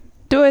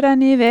Da det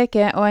en ny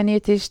veke og en ny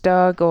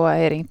tirsdag, og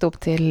jeg ringte opp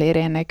til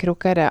Irene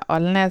Krokkere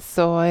Alnes.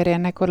 Og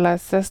Irene, hvordan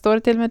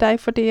står det til med deg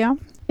for tida?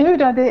 Jo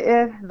da, det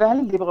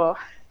veldig bra.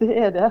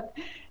 Det det.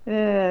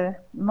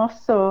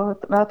 Masse å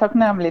være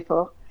takknemlig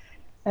for.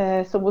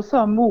 Som hun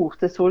sa, mor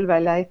til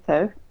Solveig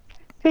Leithaug.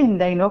 Finn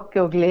deg noe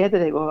og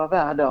glede deg over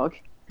hver dag.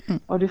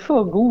 Og du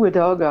får gode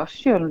dager,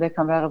 selv om det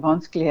kan være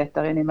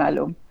vanskeligheter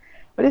innimellom.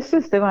 Og det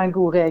synes jeg var en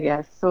god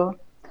regel. Så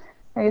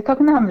jeg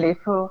takknemlig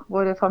for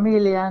både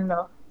familien,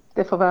 og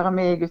det får være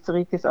med i Guds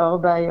rikes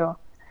arbeid,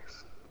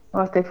 og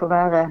at jeg får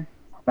være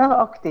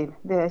aktiv.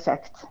 Det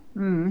kjekt.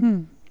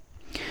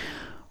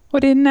 Og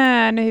vi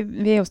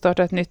har jo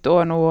startet et nytt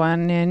år nå,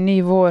 en ny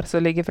vår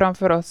som ligger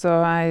framfor oss,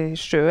 og jeg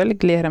selv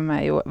gleder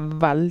meg jo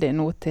veldig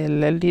nå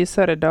til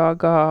lysere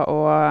dager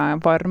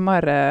og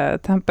varmere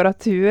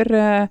temperatur.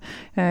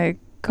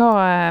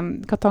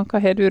 Hva tanker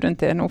har du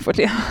rundt det nå for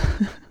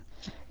tiden?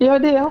 Ja,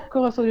 det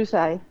akkurat som du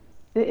sier.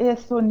 Det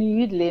så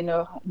nydelig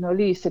når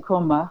lyset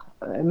kommer,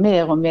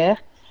 mer og mer.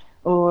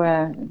 Og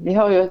vi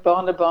har jo et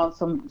barnebarn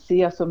som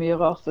sier så mye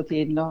rart for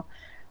tiden,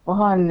 og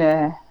han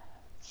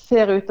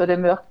ser ut av det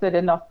mørke,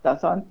 det natta,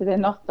 sant? Det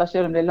natta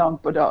selv om det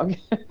langt på dag.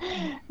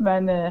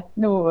 Men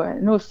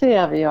nå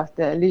ser vi at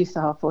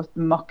lyset har fått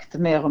makt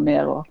mer og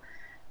mer,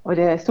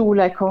 og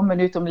sola kommet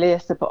ut om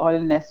leset på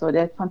Alnes, og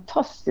det et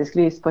fantastisk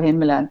lys på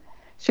himmelen.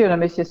 Selv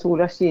om ikke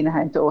sola skinner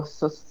hjem til oss,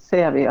 så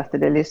ser vi at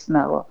det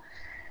lysner, og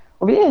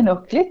vi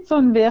nok litt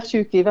sånn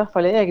værsyke, i hvert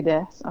fall jeg det,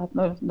 at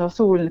når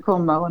solen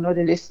kommer og når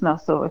det lysner,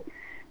 så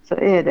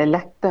det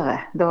lettere.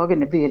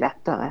 Dagene blir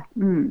lettere.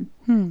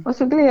 Og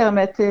så gleder jeg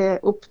meg til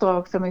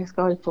oppdrag som jeg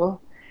skal på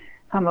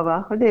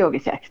fremover, og det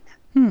også kjekt.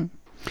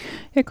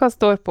 Hva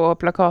står på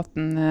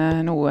plakaten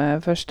nå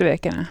første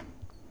vekene?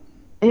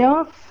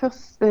 Ja,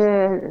 først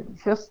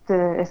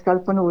jeg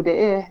skal på nå,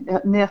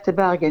 det ned til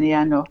Bergen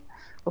igjen,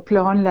 og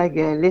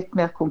planlegge litt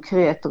mer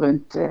konkret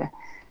rundt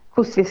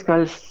hvordan vi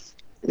skal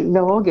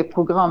lage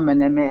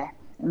programmene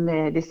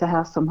med disse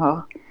her som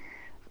har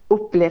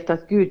opplevd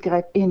at Gud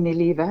grep inn i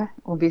livet,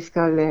 om vi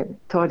skal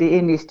ta de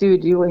inn i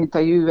studio og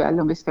intervjue,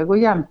 eller om vi skal gå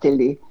hjem til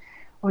de,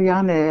 og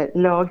gjerne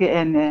lage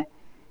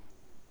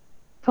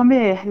ta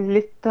med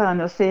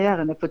lytterne og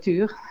seerne på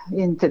tur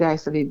inn til de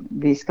som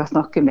vi skal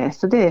snakke med.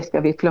 Så det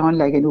skal vi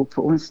planlegge nå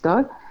på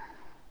onsdag.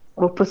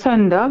 Og på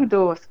søndag,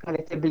 da skal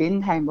jeg til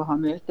Blindheim og ha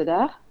møte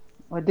der,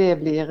 og det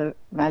blir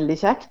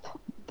veldig kjekt.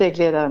 Det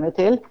gleder jeg meg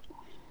til.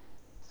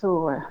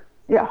 Så,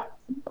 ja.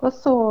 Og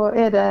så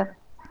det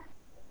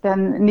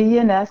den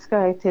 9.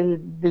 skal jeg til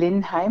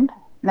Blindheim.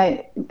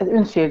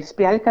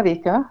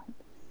 Spjelkavika.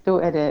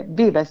 Da det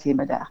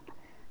bibeltime der.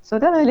 Så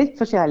det litt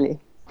forskjellig.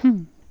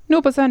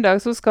 Nå på søndag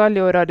så skal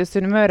jo Radio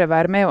Sunnmøre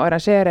være med å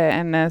arrangere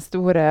en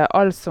stor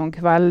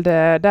allsangkveld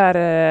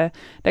der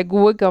de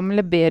gode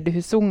gamle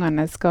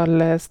bedehusungene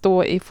skal stå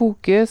i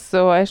fokus,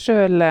 og jeg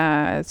selv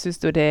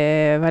synes jo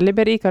det veldig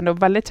berikende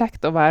og veldig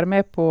kjekt å være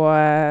med på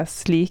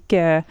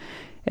slike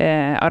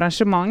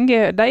arrangement.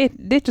 Det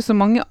ikke så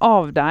mange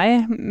av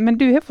deg, men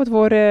du har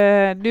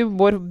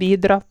vært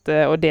bidratt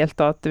og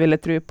deltatt, vil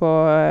jeg tro, på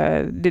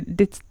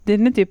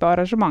denne type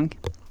arrangement.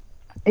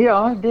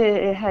 Ja,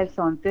 det helt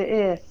sant.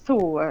 Det så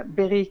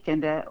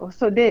berikende. Og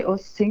så det å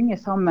synge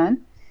sammen,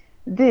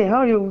 det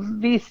har jo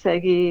vist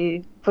seg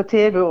på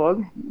TV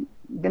også,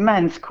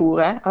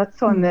 demenskoret, at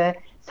sånn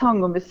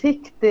sang og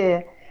musikk,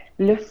 det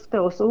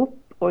løfter oss opp,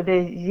 og det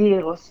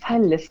gir oss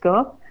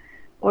fellesskap.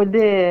 Og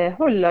det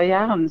holder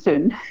hjernen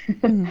sunn.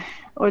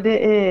 Og det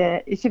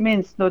ikke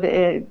minst når det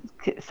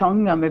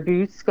sanger med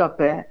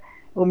budskapet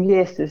om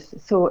Jesus,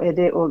 så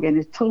det også en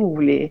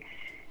utrolig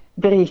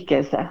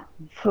berikelse.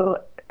 For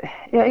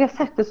jeg har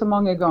sett det så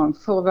mange ganger,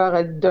 for å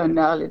være dønn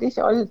ærlig. Det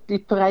ikke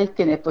alltid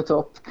preiken på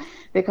topp.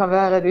 Det kan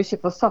være du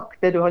ikke får sagt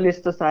det du har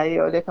lyst til å si,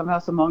 og det kan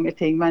være så mange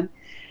ting. Men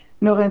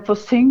når en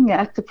får synge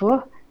etterpå,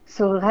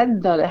 så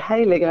redder det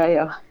hele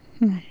greia.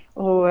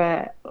 Og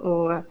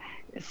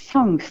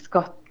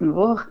sangskatten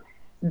vår,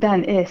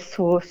 den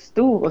så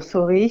stor og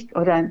så rik,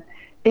 og den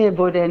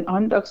både en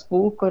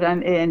andagsbok, og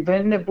den en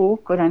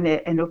bønnebok, og den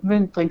en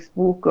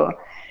oppmuntringsbok.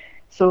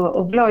 Så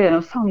å bla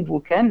gjennom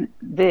sangboken,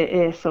 det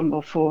som å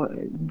få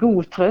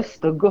god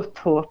trøst og godt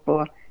håp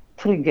og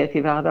trygghet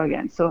i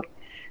hverdagen. Så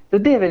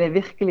det vil jeg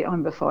virkelig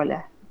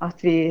anbefale,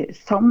 at vi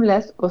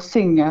samles og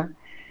synger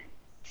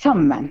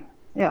sammen.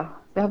 Ja,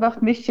 det har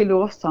vært mye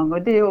lovsang,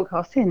 og det også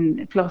har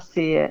sin plass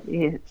i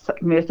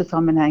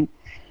møtesammenheng.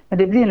 Men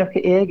det blir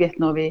noe eget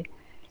når vi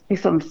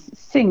liksom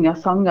synger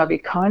sanger vi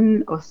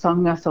kan, og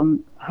sanger som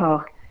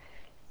har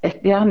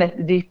gjerne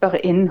et dypere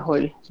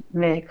innhold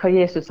med hva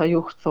Jesus har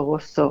gjort for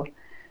oss, og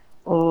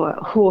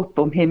håp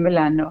om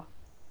himmelen, og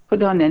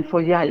hvordan en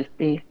får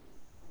hjelp i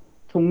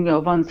tunge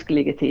og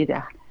vanskelige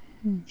tider.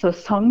 Så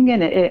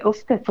sangene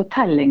ofte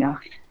fortellinger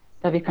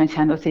der vi kan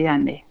kjenne oss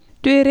igjen i.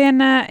 Du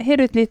Irene,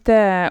 har du et lite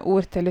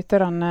ord til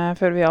lytterne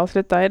før vi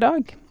avslutter i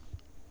dag?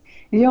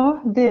 Ja,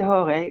 det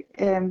har jeg.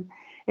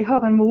 Jeg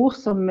har en mor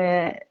som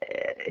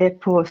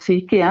på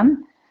sykehjem,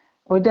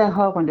 og der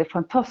har hun det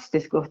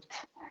fantastisk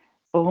godt.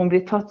 Og hun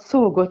blir tatt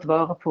så godt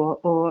vare på,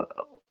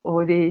 og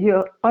de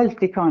gjør alt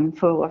de kan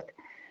for at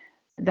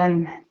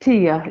den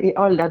tida i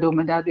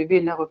alderdommen der du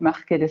begynner å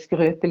merke det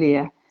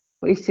skrøpelige,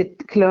 og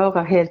ikke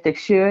klarer helt deg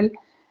selv,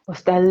 å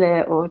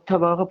stelle og ta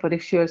vare på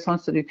deg selv sånn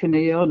som du kunne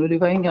gjøre når du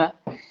var yngre.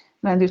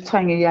 Men du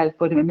trenger hjelp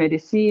både med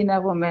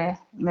medisiner og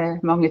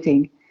med mange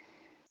ting.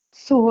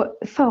 Så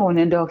sa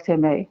hun en dag til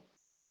meg,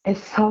 jeg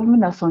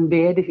savner sånn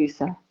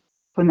bedehuset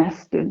på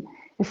Nesttun.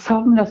 Jeg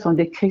savner sånn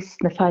det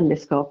kristne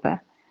fellesskapet.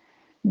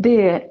 Det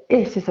er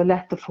ikke så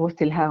lett å få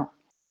til her.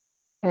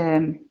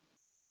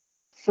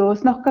 Så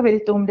snakket vi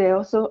litt om det,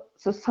 og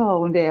så sa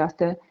hun det at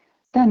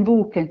den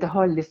boken til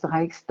Hallis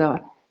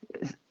Reigstad,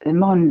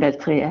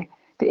 Mandeltreet,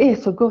 det er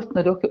så godt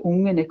når dere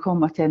ungene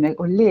kommer til meg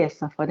og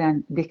leser fra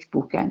den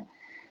diktboken.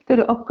 Det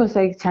er akkurat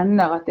så jeg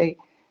kjenner at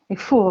jeg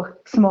får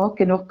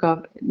smake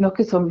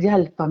noe som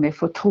hjelper meg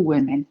for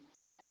troen min.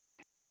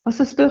 Og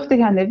så spurte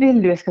jeg henne,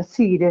 vil du jeg skal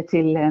si det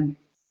til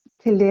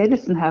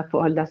ledelsen her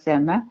på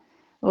aldershjemmet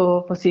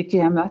og på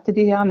sykehjemmet, at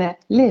de gjerne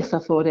leser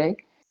for deg.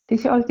 Det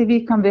er ikke alltid vi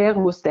kan være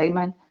hos deg,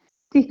 men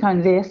de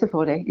kan lese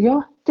for deg.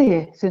 Ja,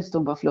 det synes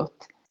hun var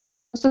flott.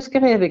 Og så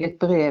skrev jeg et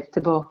brev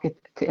tilbake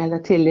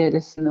til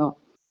ledelsen og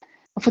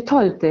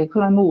fortalte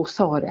hvordan mor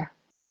sa det.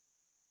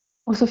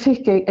 Og så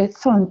fikk jeg et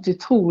sånt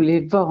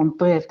utrolig varmt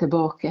brev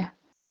tilbake,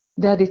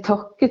 der de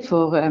takket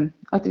for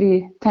at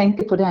vi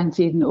tenker på den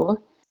tiden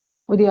også.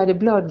 Og de hadde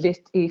bladd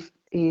litt i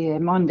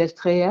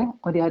Mandeltreet,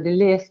 og de hadde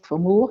lest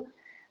for mor,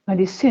 men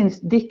de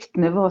syntes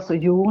diktene var så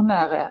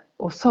jordnære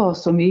og sa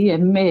så mye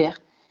mer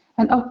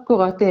enn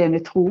akkurat det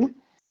med tro,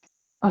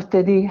 at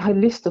de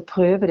hadde lyst til å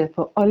prøve det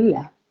på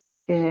alle.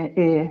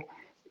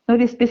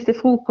 Når de spiste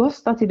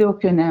frokost, at de da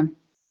kunne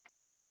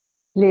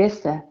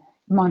lese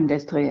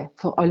Mandeltreet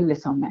for alle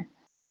sammen.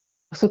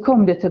 Og så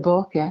kom det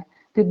tilbake.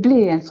 Det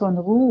ble en sånn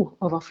ro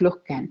over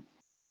flokken.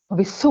 Og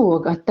vi så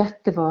at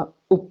dette var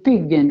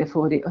oppbyggende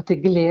for dem og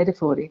til glede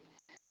for dem.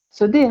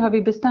 Så det har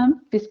vi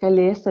bestemt. Vi skal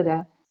lese det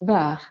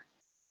hver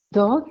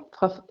dag,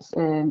 fra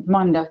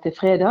mandag til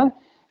fredag,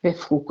 ved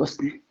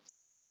frokosten.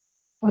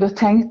 Og da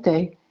tenkte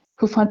jeg,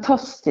 hvor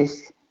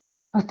fantastisk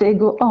at det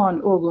går an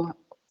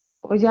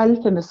å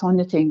hjelpe med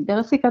sånne ting. Det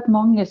er sikkert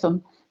mange som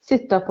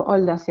sitter på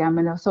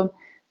aldershjemmene og som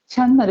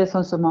kjenner det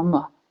sånn som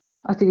mamma,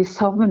 at de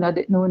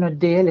savner noen å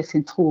dele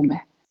sin tro med.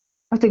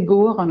 At det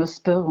går an å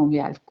spørre om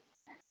hjelp.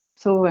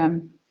 Så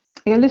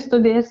jeg har lyst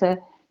til å lese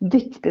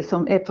diktet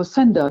som er på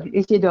søndag,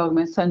 ikke i dag,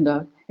 men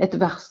søndag, et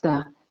vers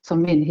der,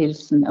 som min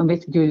hilsen og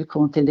mitt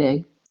gullkorn til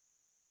deg.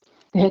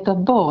 Det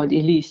heter Bad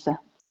i lyset.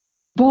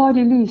 Bad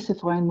i lyset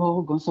fra en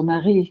morgen som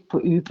er rik på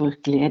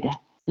ubrukt glede.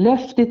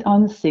 Løft ditt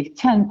ansikt,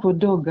 kjenn hvor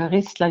dogger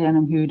risler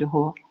gjennom hud og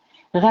hår.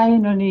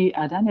 Regn og ny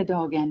er denne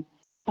dagen.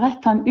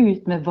 Brett han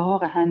ut med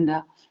vare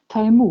hender,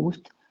 ta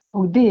imot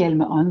og del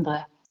med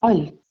andre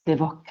alt det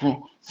vakre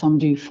som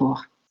du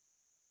får.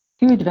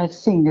 Gud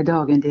velsigne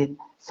dagen din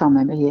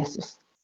sammen med Jesus.